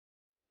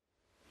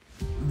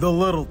The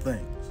little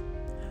things.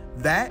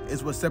 That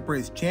is what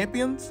separates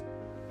champions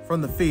from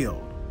the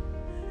field.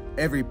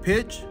 Every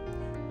pitch,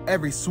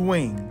 every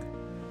swing,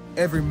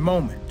 every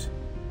moment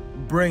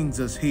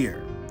brings us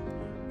here.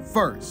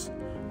 First,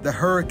 the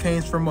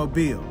Hurricanes from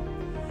Mobile.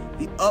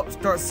 The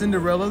upstart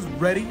Cinderellas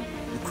ready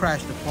to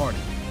crash the party.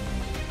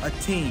 A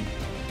team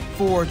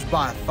forged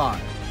by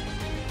fire.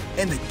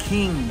 And the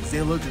kings,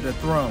 they look to the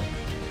throne.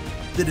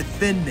 The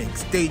defending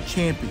state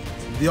champions,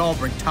 the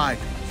Auburn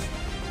Tigers.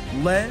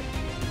 Led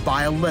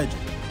by a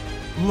legend,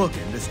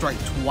 looking to strike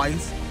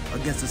twice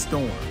against the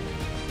storm.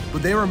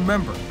 But they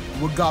remember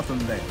what got them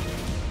there.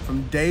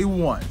 From day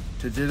one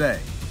to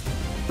today.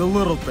 The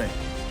little things.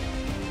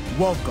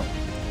 Welcome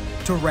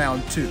to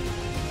round two.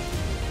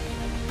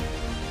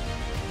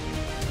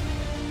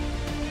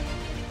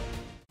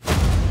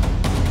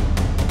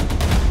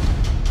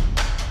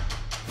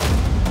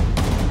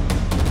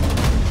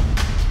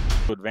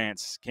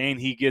 Advance. Can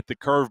he get the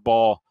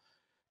curveball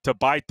to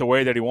bite the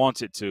way that he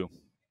wants it to?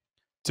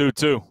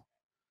 2-2.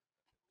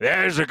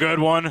 There's a good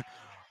one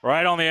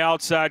right on the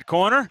outside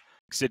corner.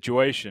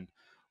 Situation.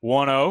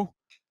 1-0.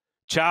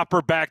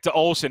 Chopper back to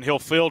Olsen. He'll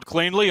field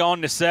cleanly on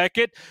the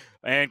second.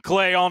 And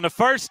Clay on the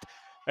first.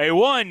 A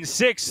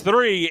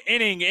 1-6-3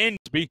 inning.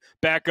 Insby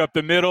back up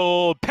the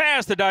middle,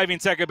 past the diving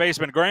second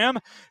baseman Graham.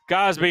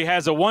 Cosby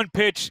has a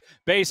one-pitch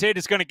base hit.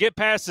 It's going to get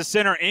past the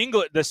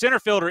center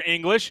fielder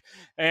English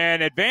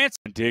and advance.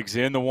 Digs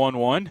in the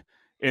 1-1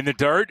 in the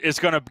dirt. It's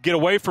going to get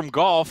away from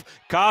Golf.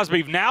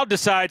 Cosby now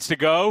decides to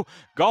go.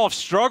 Golf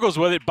struggles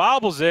with it,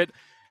 bobbles it,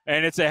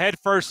 and it's a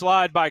head-first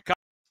slide by Cosby.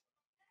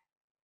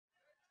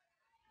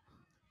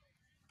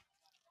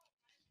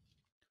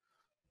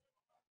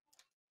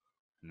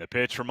 And the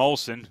pitch from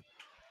Olsen.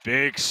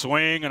 Big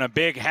swing and a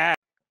big hat.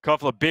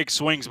 Couple of big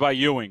swings by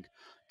Ewing.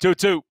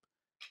 2-2.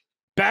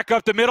 Back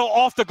up the middle,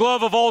 off the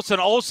glove of Olsen.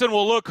 Olsen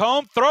will look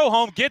home, throw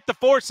home, get the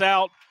force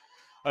out.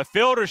 A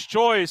fielder's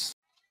choice.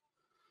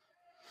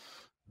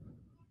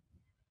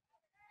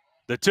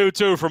 The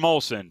 2-2 from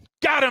Olsen.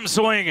 Got him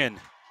swinging.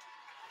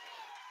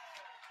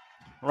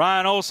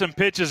 Ryan Olsen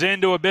pitches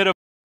into a bit of.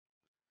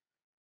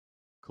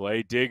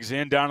 Clay digs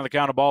in, down to the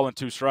count of ball and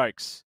 2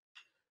 strikes.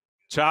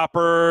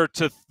 Chopper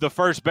to the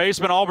first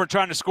baseman. Auburn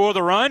trying to score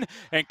the run,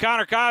 and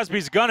Connor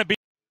Cosby's going to be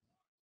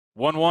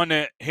 1-1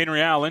 to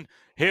Henry Allen.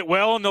 Hit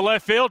well in the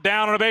left field,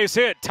 down on a base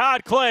hit.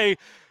 Todd Clay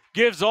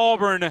gives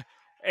Auburn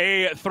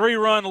a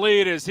 3-run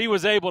lead as he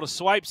was able to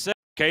swipe second.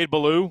 Cade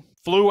Ballou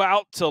flew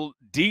out to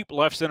deep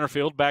left center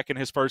field back in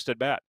his first at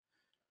bat.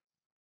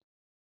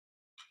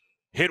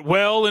 Hit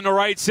well in the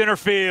right center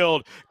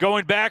field.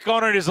 Going back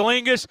on it is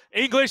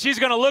English. He's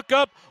going to look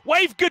up,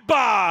 wave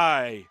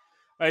goodbye.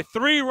 A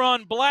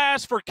 3-run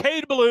blast for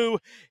Cade Ballou,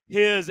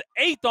 his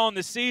 8th on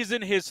the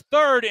season, his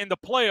 3rd in the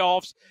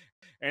playoffs.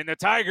 And the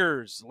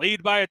Tigers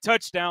lead by a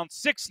touchdown.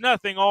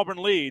 6-0 Auburn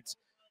leads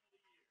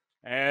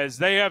as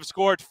they have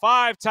scored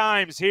 5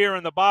 times here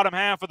in the bottom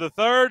half of the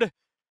 3rd.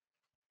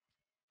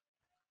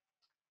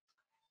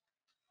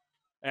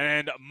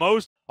 And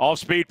most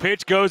off-speed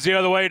pitch goes the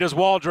other way, does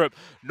Waldrop.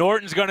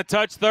 Norton's going to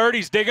touch third.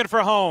 He's digging for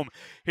home.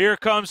 Here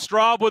comes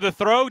Straub with a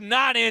throw.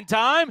 Not in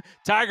time.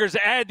 Tigers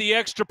add the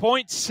extra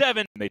point,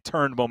 7. They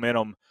turned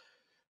momentum.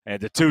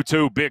 And the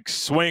 2-2, big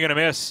swing and a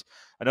miss.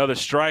 Another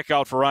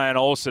strikeout for Ryan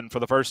Olsen for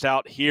the first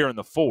out here in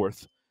the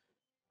 4th.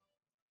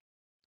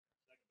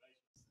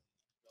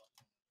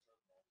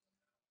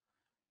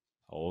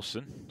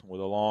 Olsen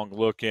with a long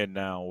look in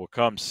now will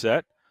come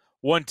set.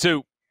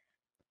 1-2.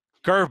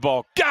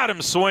 Curveball, got him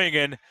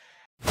swinging.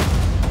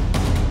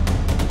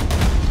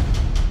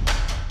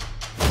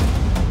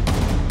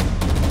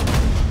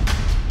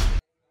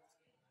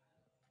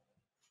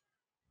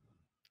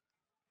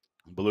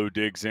 Blue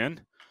digs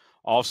in.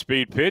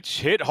 Off-speed pitch,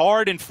 hit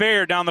hard and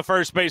fair down the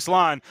first base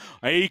line.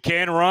 He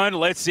can run.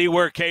 Let's see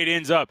where Cade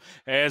ends up.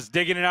 As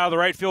digging it out of the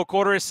right field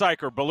corner is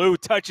Syker. Ballou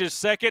touches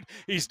second.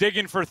 He's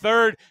digging for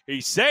third.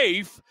 He's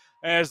safe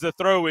as the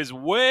throw is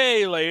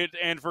way late.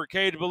 And for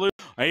Cade Ballou,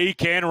 he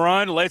can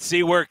run. Let's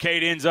see where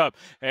Cade ends up.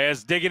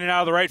 As digging it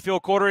out of the right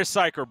field corner is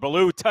Syker.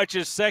 Ballou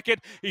touches second.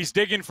 He's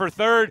digging for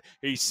third.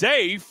 He's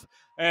safe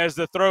as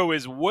the throw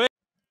is way.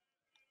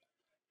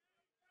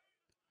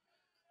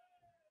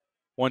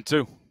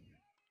 1-2.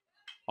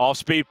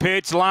 Off-speed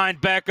pitch,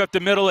 lined back up the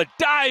middle. A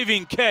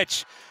diving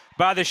catch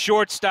by the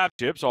shortstop.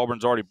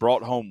 Auburn's already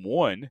brought home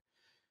 1.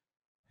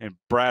 And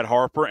Brad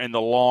Harper and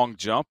the long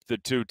jump, the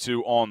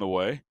 2-2 on the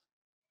way.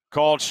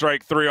 Called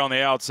strike 3 on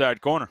the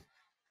outside corner.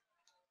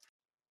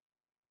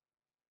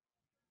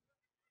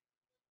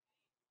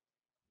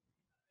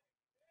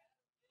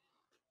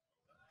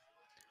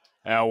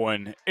 That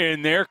one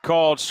in there,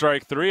 called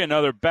strike 3.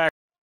 Another back.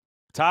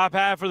 Top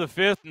half of the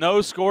 5th,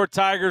 no score.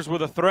 Tigers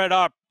with a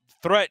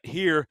threat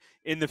here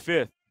in the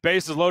 5th.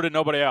 Bases loaded,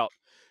 nobody out.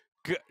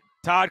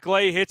 Todd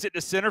Clay hits it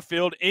to center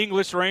field.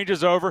 English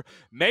ranges over,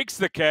 makes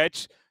the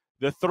catch.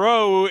 The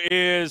throw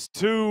is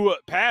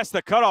past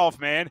the cutoff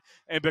man,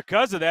 and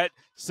because of that,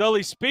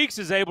 Sully Speaks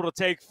is able to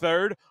take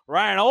third.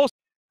 Ryan Olsen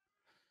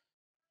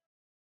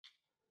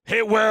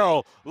hit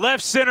well,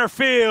 left center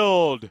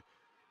field.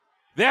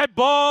 That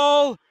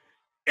ball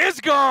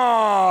is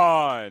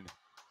gone.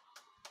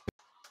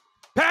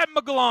 Pat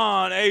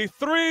McGlone, a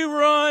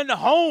 3-run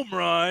home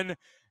run.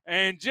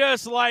 And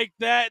just like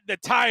that, the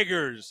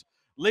Tigers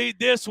lead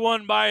this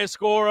one by a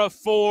score of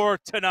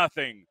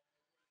 4-0.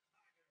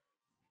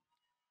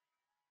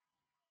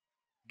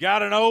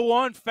 Got an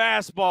 0-1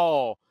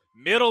 fastball.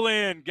 Middle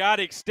end, got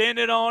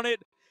extended on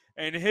it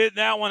and hit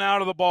that one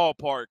out of the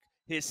ballpark.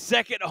 His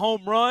second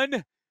home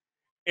run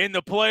in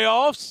the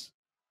playoffs.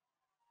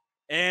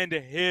 And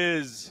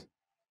his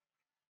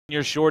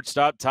your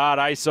shortstop, Todd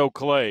ISO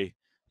Clay,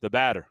 the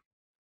batter.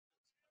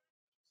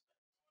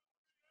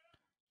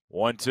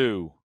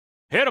 1-2.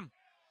 Hit him.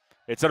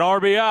 It's an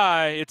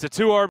RBI. It's a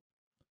 2 RBI.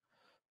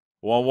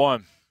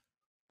 1-1.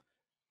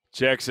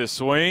 Checks his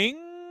swing.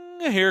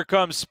 Here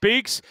comes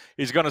Speaks.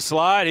 He's going to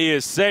slide. He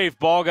is safe.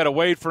 Ball got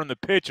away from the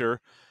pitcher.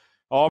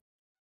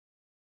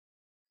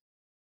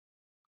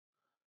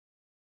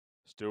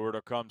 Stewart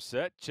will come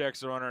set. Checks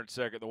the runner at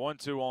second. The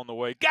 1-2 on the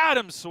way. Got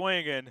him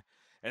swinging,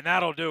 and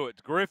that'll do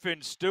it.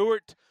 Griffin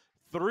Stewart,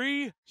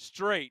 3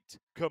 straight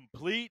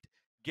complete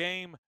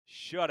game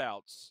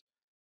shutouts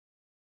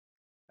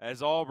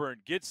as Auburn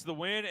gets the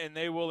win, and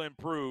they will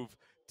improve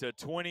to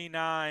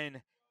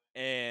 29-6.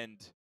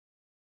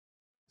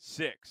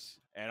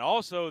 And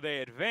also they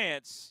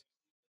advance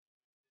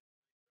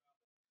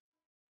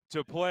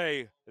to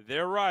play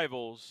their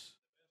rivals,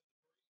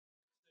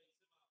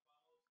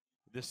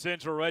 the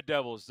Central Red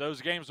Devils.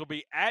 Those games will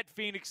be at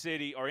Phoenix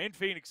City, or in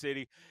Phoenix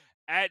City,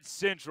 at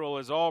Central,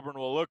 as Auburn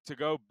will look to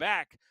go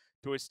back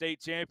to a state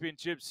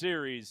championship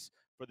series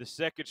for the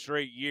 2nd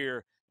straight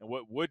year, and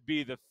what would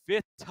be the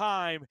 5th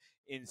time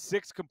in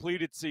 6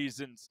 completed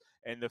seasons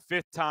and the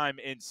 5th time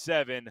in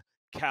 7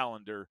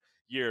 calendar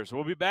years.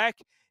 We'll be back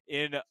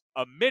in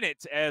a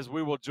minute as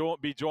we will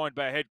be joined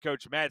by head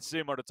coach Matt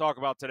Seymour to talk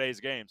about today's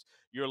games.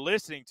 You're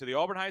listening to the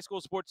Auburn High School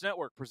Sports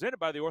Network, presented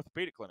by the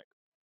Orthopedic Clinic.